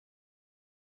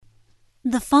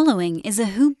The following is a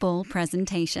Hoop Ball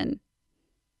presentation.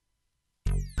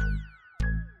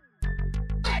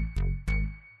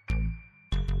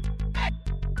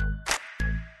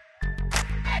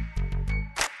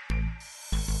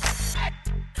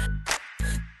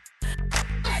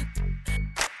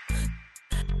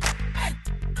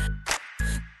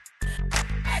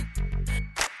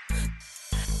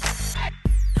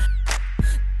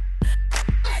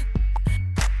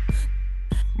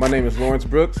 My name is Lawrence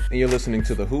Brooks, and you're listening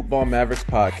to the Hoop Ball Mavericks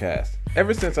podcast.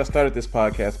 Ever since I started this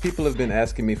podcast, people have been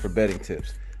asking me for betting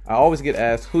tips. I always get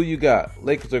asked, who you got,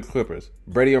 Lakers or Clippers,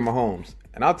 Brady or Mahomes?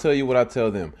 And I'll tell you what I tell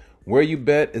them. Where you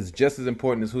bet is just as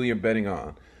important as who you're betting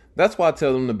on. That's why I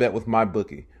tell them to bet with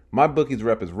MyBookie. MyBookie's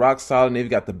rep is rock solid, and they've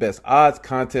got the best odds,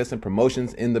 contests, and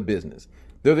promotions in the business.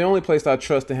 They're the only place I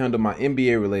trust to handle my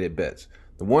NBA-related bets.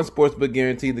 The one sportsbook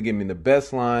guaranteed to give me the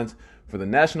best lines for the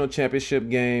national championship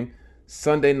game,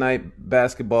 Sunday night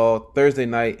basketball, Thursday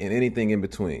night, and anything in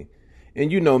between. And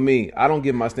you know me, I don't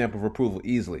give my stamp of approval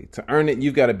easily. To earn it,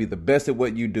 you've got to be the best at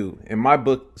what you do. And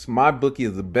MyBookie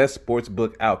is the best sports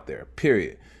book out there,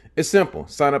 period. It's simple.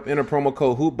 Sign up, enter promo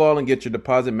code HoopBall, and get your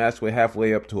deposit matched with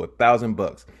halfway up to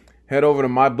 $1,000. Head over to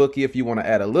MyBookie if you want to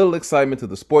add a little excitement to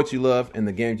the sports you love and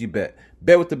the games you bet.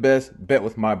 Bet with the best, bet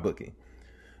with MyBookie.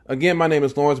 Again, my name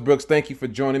is Lawrence Brooks. Thank you for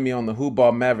joining me on the Hoop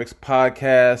Ball Mavericks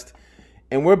podcast.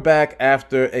 And we're back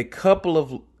after a couple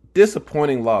of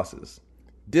disappointing losses.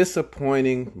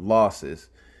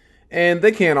 And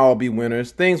they can't all be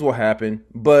winners. Things will happen.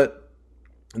 But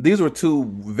these were two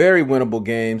very winnable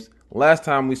games. Last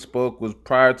time we spoke was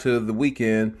prior to the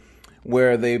weekend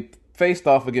where they faced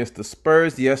off against the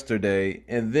Spurs yesterday.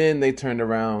 And then they turned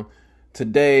around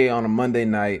today on a Monday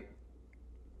night.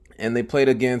 And they played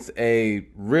against a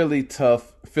really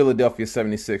tough Philadelphia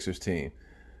 76ers team.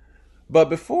 But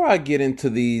before I get into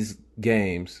these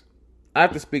games, I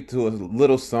have to speak to a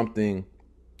little something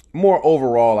more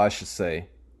overall, I should say,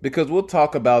 because we'll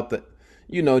talk about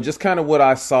just kind of what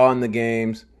I saw in the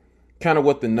games, kind of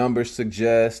what the numbers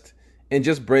suggest, and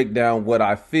just break down what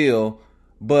I feel.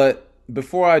 But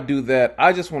before I do that,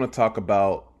 I just want to talk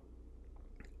about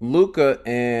Luka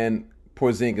and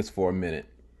Porzingis for a minute.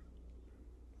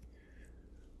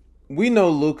 We know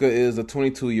Luka is a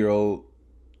 22-year-old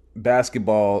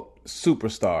basketball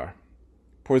superstar.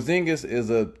 Porzingis is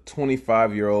a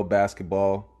 25-year-old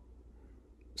basketball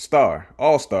star,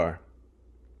 all-star.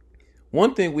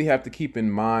 One thing we have to keep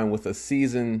in mind with a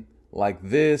season like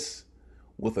this,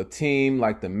 with a team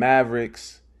like the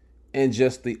Mavericks, and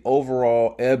just the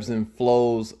overall ebbs and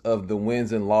flows of the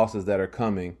wins and losses that are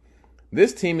coming,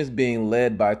 this team is being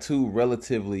led by two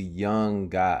relatively young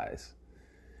guys.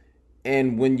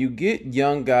 And when you get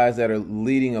young guys that are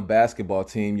leading a basketball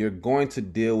team, you're going to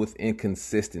deal with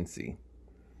inconsistency.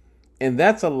 And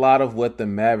that's a lot of what the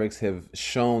Mavericks have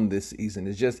shown this season,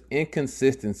 is just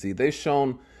inconsistency.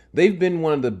 They've been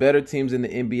one of the better teams in the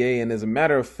NBA. And as a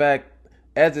matter of fact,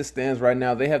 as it stands right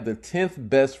now, they have the 10th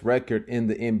best record in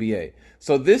the NBA.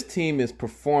 So this team is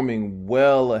performing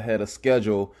well ahead of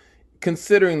schedule,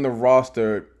 considering the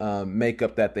roster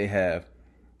makeup that they have.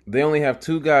 They only have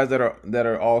two guys that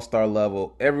are all-star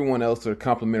level. Everyone else are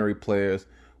complementary players,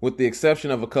 with the exception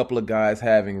of a couple of guys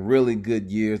having really good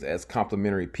years as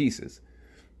complementary pieces.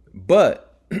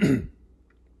 But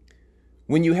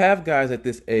when you have guys at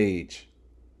this age,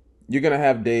 you're going to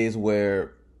have days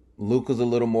where Luka's a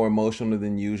little more emotional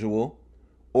than usual,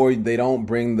 or they don't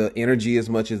bring the energy as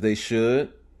much as they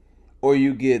should, or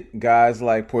you get guys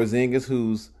like Porzingis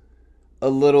who's a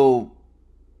little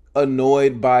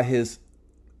annoyed by his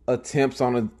attempts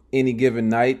on any given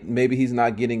night. Maybe he's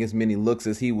not getting as many looks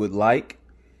as he would like.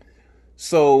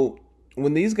 So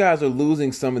when these guys are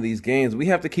losing some of these games, we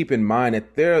have to keep in mind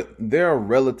that they're a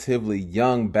relatively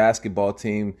young basketball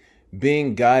team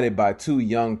being guided by two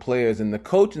young players, and the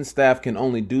coaching staff can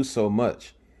only do so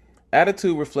much.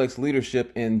 Attitude reflects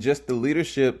leadership, and just the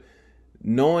leadership,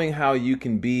 knowing how you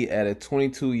can be at a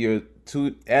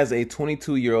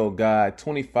 22-year-old guy,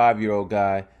 25-year-old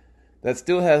guy, that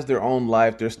still has their own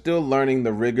life. They're still learning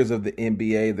the rigors of the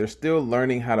NBA. They're still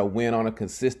learning how to win on a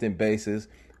consistent basis,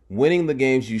 winning the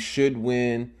games you should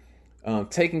win,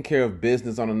 taking care of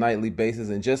business on a nightly basis,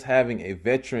 and just having a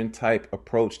veteran-type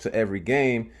approach to every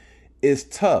game is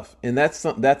tough. And that's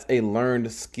a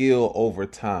learned skill over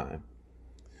time.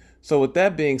 So with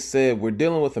that being said, we're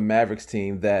dealing with a Mavericks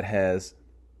team that has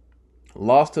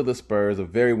lost to the Spurs, a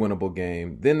very winnable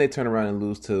game. Then they turn around and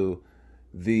lose to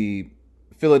the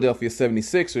Philadelphia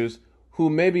 76ers, who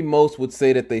maybe most would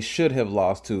say that they should have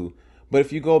lost to. But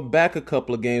if you go back a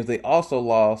couple of games, they also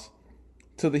lost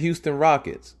to the Houston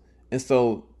Rockets. And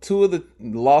so two of the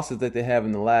losses that they have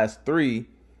in the last three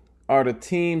are the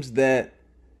teams that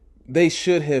they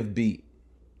should have beat.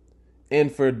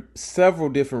 And for several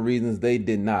different reasons, they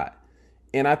did not.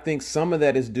 And I think some of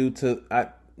that is due to,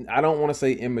 I don't want to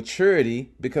say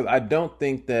immaturity, because I don't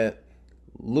think that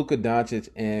Luka Doncic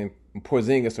and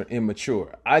Porzingis are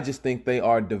immature. I just think they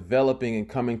are developing and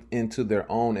coming into their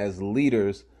own as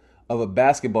leaders of a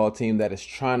basketball team that is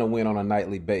trying to win on a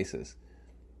nightly basis.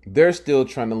 They're still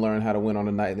trying to learn how to win on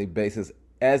a nightly basis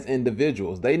as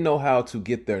individuals. They know how to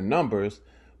get their numbers,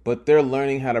 but they're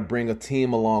learning how to bring a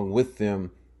team along with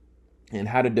them and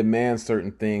how to demand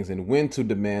certain things and when to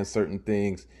demand certain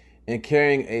things, and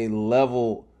carrying a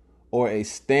level or a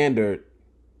standard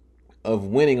of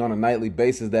winning on a nightly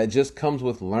basis that just comes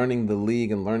with learning the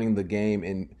league and learning the game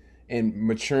and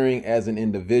maturing as an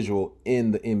individual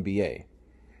in the NBA.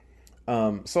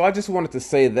 So I just wanted to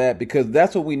say that because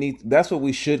that's what we need. That's what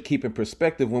we should keep in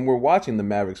perspective when we're watching the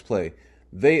Mavericks play.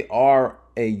 They are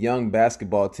a young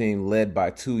basketball team led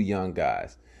by two young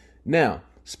guys. Now,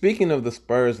 speaking of the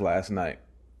Spurs last night,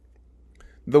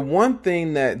 the one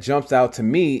thing that jumps out to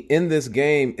me in this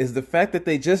game is the fact that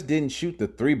they just didn't shoot the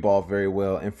three ball very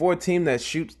well. And for a team that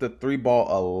shoots the three ball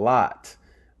a lot,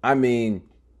 I mean,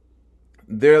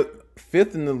 they're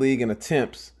fifth in the league in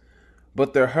attempts,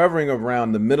 but they're hovering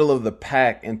around the middle of the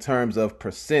pack in terms of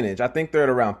percentage. I think they're at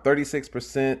around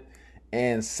 36%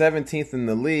 and 17th in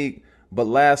the league. But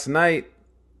last night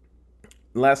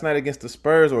against the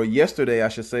Spurs, or yesterday, I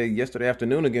should say, yesterday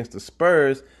afternoon against the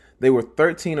Spurs, they were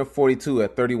 13 of 42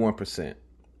 at 31%.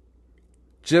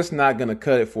 Just not going to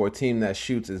cut it for a team that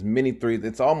shoots as many threes.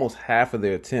 It's almost half of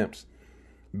their attempts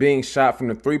being shot from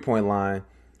the three-point line.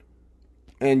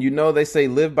 And you know they say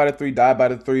live by the three, die by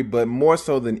the three, but more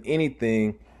so than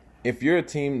anything, if you're a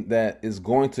team that is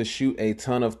going to shoot a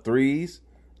ton of threes,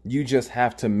 you just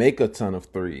have to make a ton of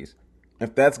threes.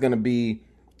 If that's going to be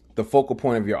the focal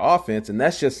point of your offense, and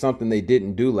that's just something they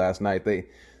didn't do last night.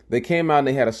 They came out and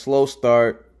they had a slow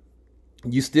start.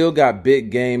 You still got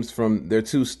big games from their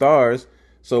two stars.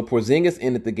 So Porzingis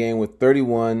ended the game with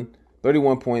 31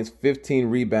 points, 15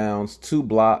 rebounds, 2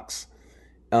 blocks.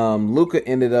 Luka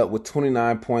ended up with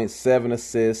 29 points, 7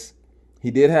 assists.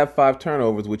 He did have 5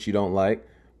 turnovers, which you don't like.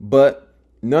 But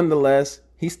nonetheless,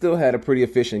 he still had a pretty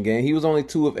efficient game. He was only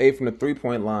 2 of 8 from the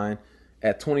three-point line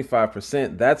at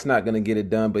 25%. That's not going to get it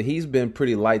done, but he's been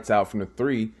pretty lights out from the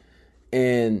three.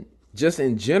 And just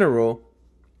in general,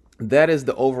 that is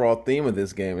the overall theme of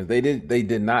this game. Is they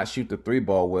did not shoot the three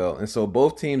ball well. And so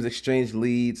both teams exchanged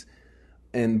leads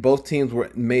and both teams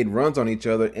made runs on each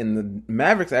other. And the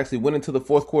Mavericks actually went into the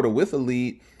fourth quarter with a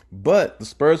lead, but the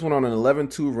Spurs went on an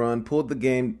 11-2 run, pulled the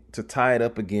game to tie it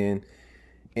up again.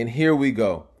 And here we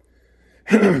go.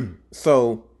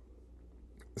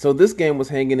 So this game was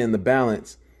hanging in the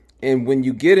balance. And when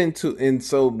you get into, and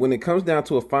so when it comes down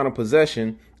to a final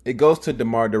possession, it goes to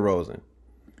DeMar DeRozan.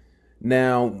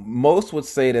 Now, most would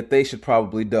say that they should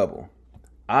probably double.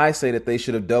 I say that they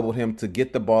should have doubled him to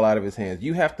get the ball out of his hands.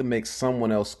 You have to make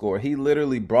someone else score. He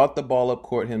literally brought the ball up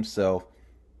court himself.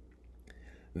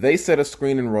 They set a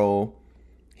screen and roll.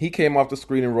 He came off the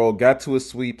screen and roll, got to a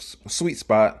sweet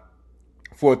spot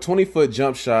for a 20-foot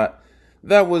jump shot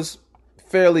that was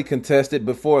fairly contested,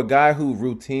 but for a guy who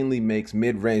routinely makes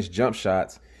mid-range jump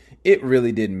shots, it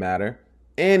really didn't matter.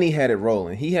 And he had it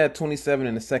rolling. He had 27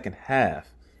 in the second half.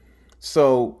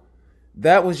 So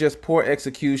that was just poor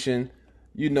execution.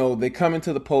 You know, they come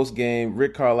into the post game.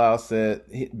 Rick Carlisle said,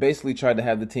 he basically tried to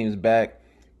have the teams back.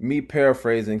 Me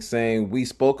paraphrasing, saying, we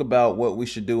spoke about what we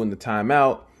should do in the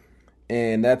timeout,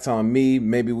 and that's on me.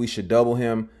 Maybe we should double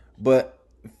him. But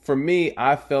for me,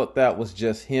 I felt that was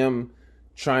just him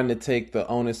trying to take the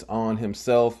onus on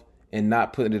himself and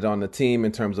not putting it on the team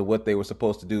in terms of what they were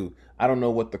supposed to do. I don't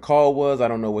know what the call was. I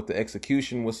don't know what the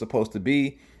execution was supposed to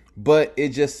be. But it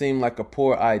just seemed like a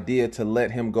poor idea to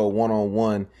let him go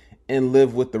one-on-one and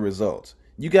live with the results.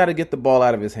 You got to get the ball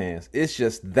out of his hands. It's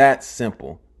just that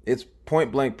simple. It's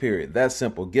point blank period. That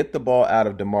simple. Get the ball out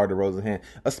of DeMar DeRozan's hand,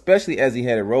 especially as he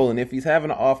had it rolling. If he's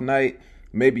having an off night,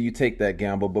 maybe you take that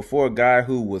gamble. But for a guy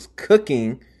who was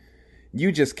cooking,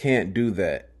 you just can't do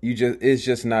that. It's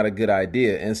just not a good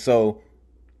idea. And so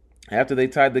after they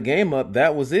tied the game up,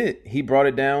 that was it. He brought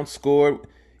it down, scored.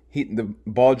 The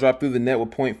ball dropped through the net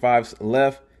with 0.5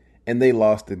 left, and they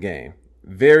lost the game.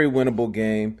 Very winnable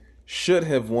game. Should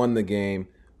have won the game,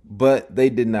 but they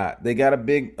did not. They got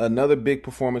another big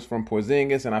performance from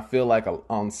Porzingis, and I feel like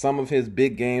on some of his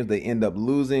big games, they end up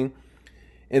losing.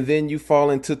 And then you fall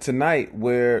into tonight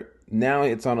where now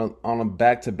it's on a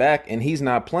back-to-back, and he's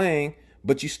not playing,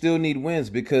 but you still need wins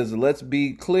because let's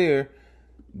be clear,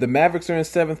 the Mavericks are in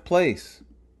 7th place.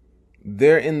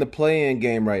 They're in the play-in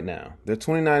game right now. They're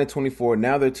 29 and 24.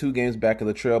 Now they're 2 games back of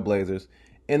the Trailblazers,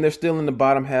 and they're still in the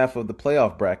bottom half of the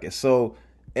playoff bracket. So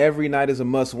every night is a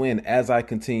must-win, as I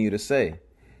continue to say.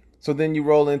 So then you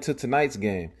roll into tonight's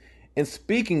game. And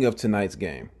speaking of tonight's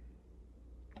game,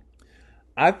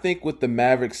 I think with the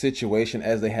Mavericks situation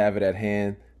as they have it at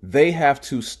hand, they have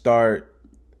to start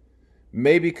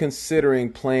maybe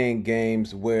considering playing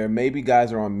games where maybe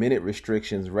guys are on minute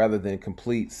restrictions rather than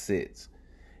complete sits.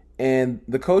 And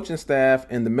the coaching staff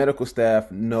and the medical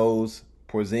staff knows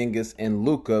Porzingis and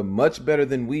Luka much better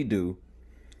than we do.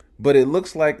 But it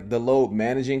looks like the load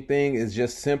managing thing is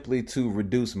just simply to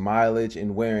reduce mileage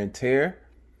and wear and tear,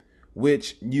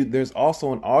 which there's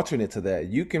also an alternate to that.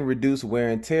 You can reduce wear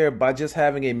and tear by just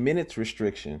having a minutes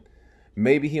restriction.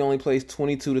 Maybe he only plays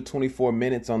 22 to 24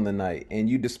 minutes on the night, and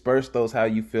you disperse those how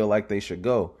you feel like they should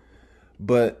go.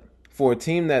 But for a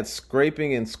team that's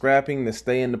scraping and scrapping to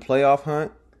stay in the playoff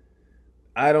hunt,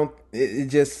 it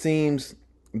just seems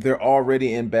they're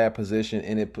already in bad position,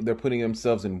 and they're putting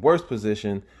themselves in worse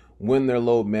position when they're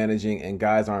load managing and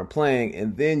guys aren't playing.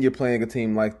 And then you're playing a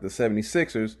team like the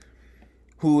 76ers,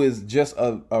 who is just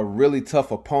a really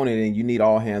tough opponent, and you need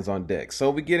all hands on deck.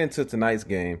 So we get into tonight's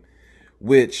game,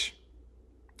 which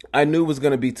I knew was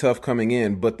going to be tough coming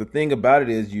in. But the thing about it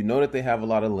is, you know that they have a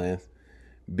lot of length.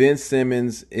 Ben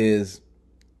Simmons is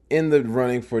in the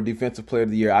running for Defensive Player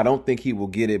of the Year. I don't think he will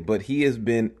get it, but he has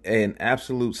been an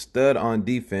absolute stud on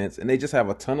defense, and they just have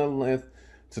a ton of length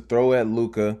to throw at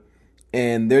Luka,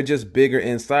 and they're just bigger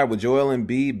inside, with Joel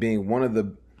Embiid being one of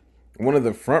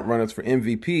the front runners for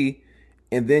MVP.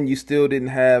 And then you still didn't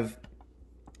have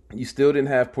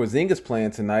Porzingis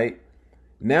playing tonight.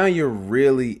 Now you're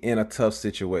really in a tough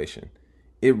situation.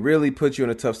 It really puts you in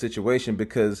a tough situation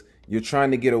because you're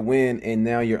trying to get a win and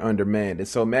now you're undermanned. And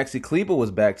so Maxi Kleber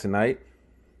was back tonight,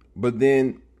 but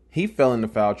then he fell into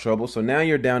foul trouble. So now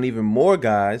you're down even more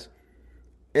guys.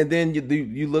 And then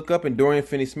you look up and Dorian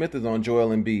Finney-Smith is on Joel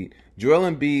Embiid.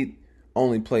 Joel Embiid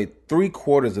only played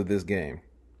 3/4 of this game.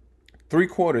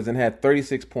 3/4 and had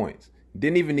 36 points.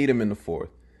 Didn't even need him in the fourth.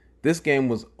 This game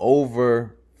was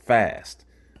over fast.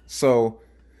 So,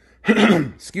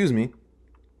 excuse me.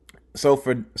 So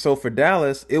for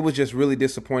Dallas, it was just really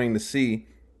disappointing to see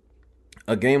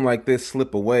a game like this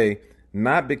slip away,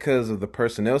 not because of the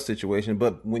personnel situation,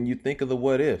 but when you think of the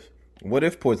what if. What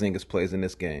if Porzingis plays in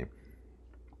this game?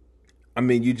 I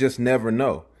mean, you just never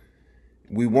know.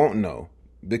 We won't know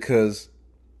because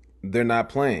they're not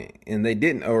playing, and he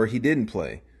didn't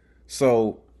play.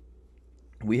 So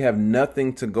we have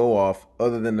nothing to go off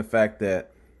other than the fact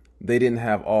that they didn't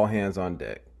have all hands on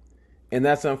deck. And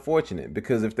that's unfortunate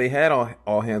because if they had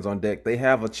all hands on deck, they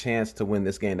have a chance to win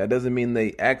this game. That doesn't mean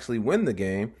they actually win the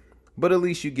game, but at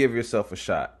least you give yourself a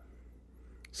shot.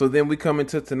 So then we come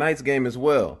into tonight's game as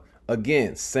well.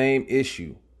 Again, same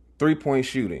issue. 3-point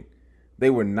shooting. They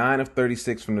were 9 of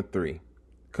 36 from the three.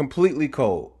 Completely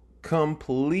cold.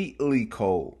 Completely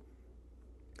cold.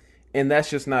 And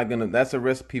that's a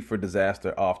recipe for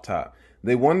disaster off top.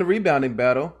 They won the rebounding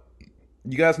battle.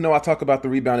 You guys know I talk about the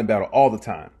rebounding battle all the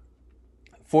time.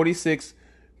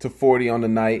 46-40 on the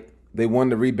night. They won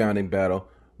the rebounding battle.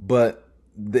 But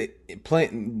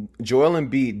Joel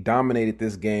Embiid dominated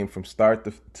this game from start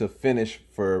to finish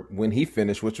for when he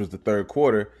finished, which was the third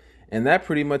quarter. And that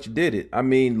pretty much did it. I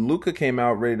mean, Luka came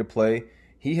out ready to play.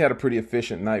 He had a pretty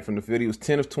efficient night from the field. He was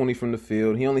 10 of 20 from the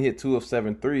field. He only hit 2 of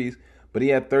 7 threes, but he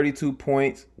had 32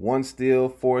 points, 1 steal,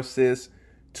 4 assists,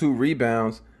 2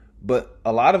 rebounds. But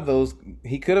a lot of those,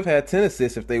 he could have had 10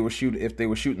 assists if they were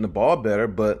shooting the ball better.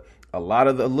 But a lot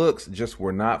of the looks just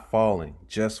were not falling.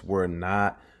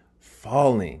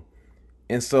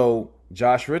 And so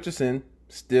Josh Richardson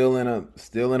still in a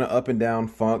up and down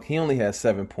funk. He only had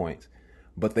 7 points.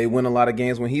 But they win a lot of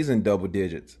games when he's in double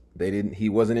digits. He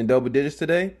wasn't in double digits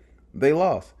today. They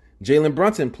lost. Jalen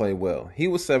Brunson played well. He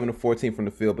was 7 of 14 from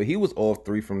the field, but he was 0 of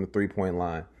 3 from the 3-point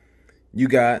line. You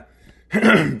got,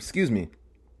 excuse me,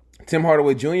 Tim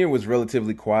Hardaway Jr. was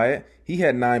relatively quiet. He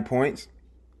had 9 points,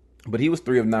 but he was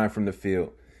 3 of 9 from the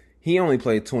field. He only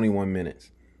played 21 minutes.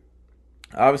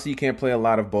 Obviously, you can't play a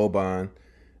lot of Boban.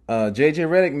 JJ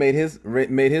Redick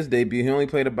made his debut.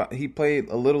 He played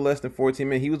a little less than 14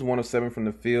 minutes. He was 1 of 7 from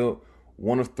the field,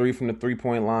 1 of 3 from the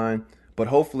 3-point line. But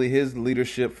hopefully his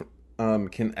leadership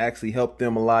can actually help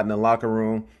them a lot in the locker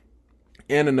room.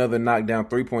 And another knockdown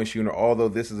 3-point shooter. Although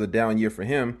this is a down year for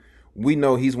him, we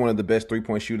know he's one of the best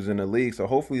 3-point shooters in the league. So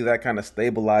hopefully that kind of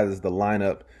stabilizes the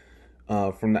lineup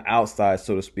from the outside,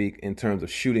 so to speak, in terms of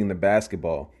shooting the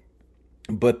basketball.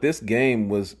 But this game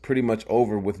was pretty much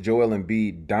over with Joel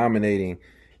Embiid dominating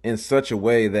in such a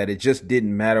way that it just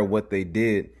didn't matter what they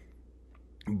did.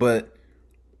 But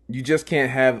you just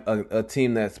can't have a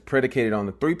team that's predicated on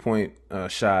the 3-point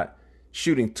shot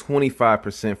shooting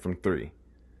 25% from three.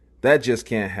 That just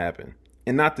can't happen.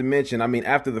 And not to mention, I mean,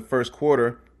 after the first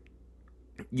quarter,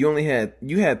 you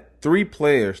had three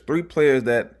players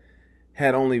that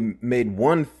had only made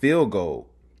one field goal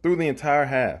through the entire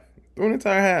half. Through an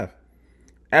entire half.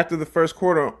 After the first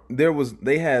quarter,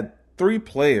 they had three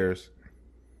players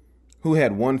who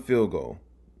had one field goal.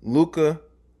 Luka,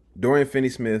 Dorian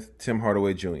Finney-Smith, Tim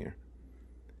Hardaway Jr.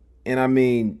 And I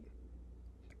mean,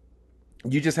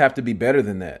 you just have to be better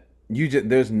than that.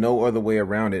 There's no other way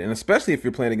around it. And especially if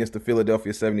you're playing against the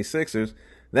Philadelphia 76ers,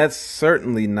 that's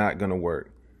certainly not going to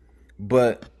work.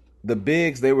 But the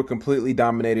bigs, they were completely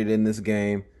dominated in this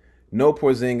game. No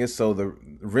Porzingis, so the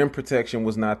rim protection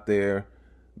was not there.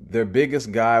 Their biggest,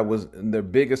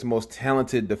 most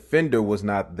talented defender was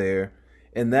not there.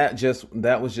 And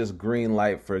that was just green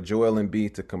light for Joel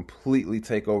Embiid to completely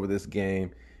take over this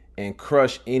game and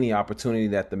crush any opportunity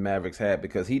that the Mavericks had,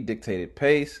 because he dictated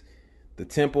pace. The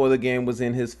tempo of the game was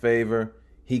in his favor.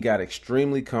 He got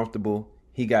extremely comfortable.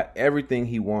 He got everything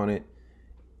he wanted.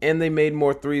 And they made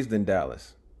more threes than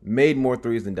Dallas. They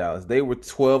were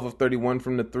 12 of 31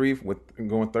 from the three, with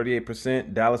going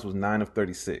 38%. Dallas was 9 of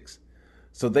 36.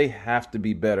 So they have to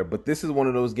be better. But this is one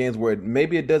of those games where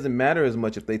maybe it doesn't matter as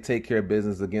much if they take care of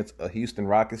business against a Houston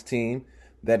Rockets team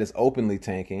that is openly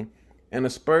tanking and a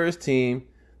Spurs team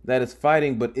that is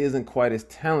fighting but isn't quite as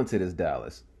talented as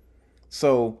Dallas.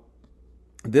 So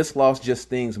this loss just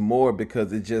stings more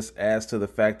because it just adds to the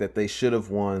fact that they should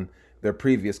have won their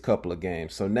previous couple of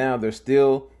games. So now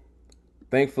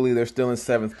thankfully they're still in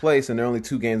 7th place, and they're only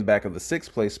 2 games back of the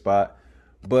 6th place spot.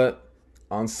 But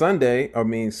on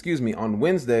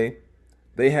Wednesday,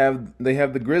 they have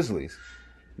the Grizzlies,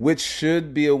 which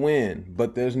should be a win,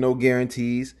 but there's no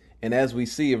guarantees. And as we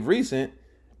see of recent,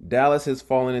 Dallas has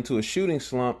fallen into a shooting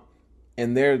slump,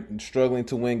 and they're struggling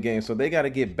to win games. So they got to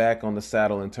get back on the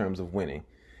saddle in terms of winning.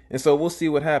 And so we'll see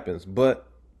what happens. But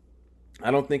I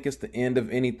don't think it's the end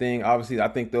of anything. Obviously, I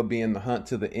think they'll be in the hunt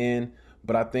to the end.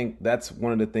 But I think that's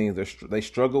one of the things. They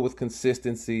struggle with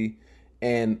consistency,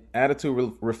 and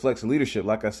attitude reflects leadership,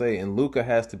 like I say. And Luka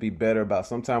has to be better about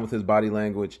sometimes with his body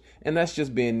language. And that's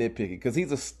just being nitpicky, because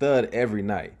he's a stud every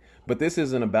night. But this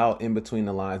isn't about in between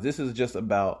the lines. This is just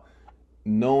about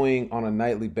knowing on a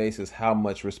nightly basis how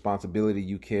much responsibility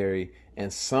you carry.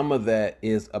 And some of that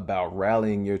is about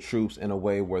rallying your troops in a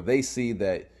way where they see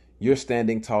that you're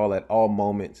standing tall at all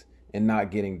moments and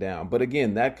not getting down. But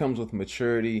again, that comes with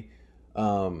maturity.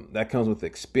 That comes with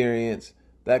experience.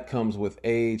 That comes with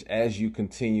age as you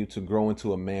continue to grow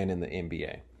into a man in the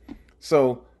NBA.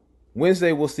 So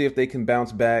Wednesday, we'll see if they can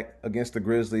bounce back against the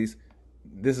Grizzlies.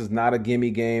 This is not a gimme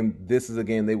game. This is a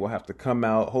game they will have to come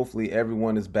out. Hopefully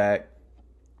everyone is back.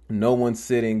 No one's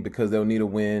sitting, because they'll need a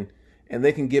win. And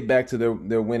they can get back to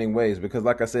their winning ways, because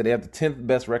like I said, they have the 10th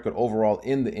best record overall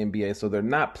in the NBA. So they're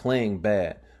not playing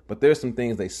bad. But there's some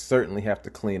things they certainly have to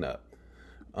clean up.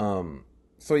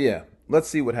 So yeah, let's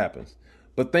see what happens.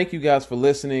 But thank you guys for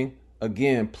listening.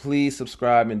 Again, please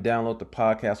subscribe and download the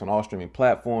podcast on all streaming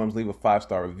platforms. Leave a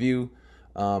 5-star review.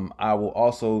 I will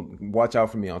also watch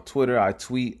out for me on Twitter. I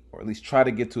tweet, or at least try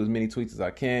to get to as many tweets as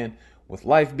I can. With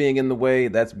life being in the way,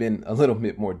 that's been a little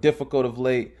bit more difficult of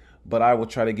late, but I will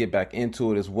try to get back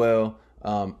into it as well.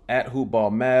 At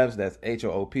Hoopball Mavs, that's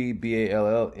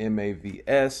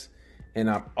HOOPBALLMAVS. And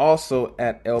I'm also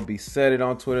at LB Said It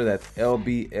on Twitter. That's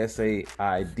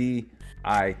LBSAIDIT.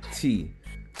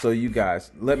 So you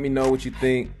guys, let me know what you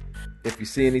think. If you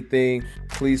see anything,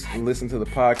 please listen to the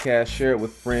podcast, share it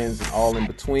with friends, and all in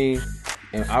between.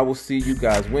 And I will see you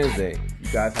guys Wednesday.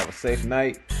 You guys have a safe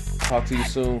night. Talk to you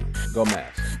soon. Go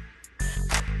Mavs.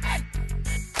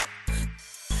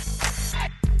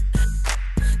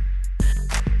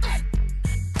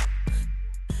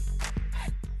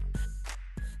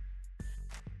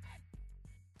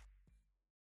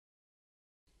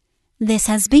 This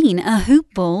has been a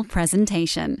Hoop Ball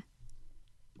presentation.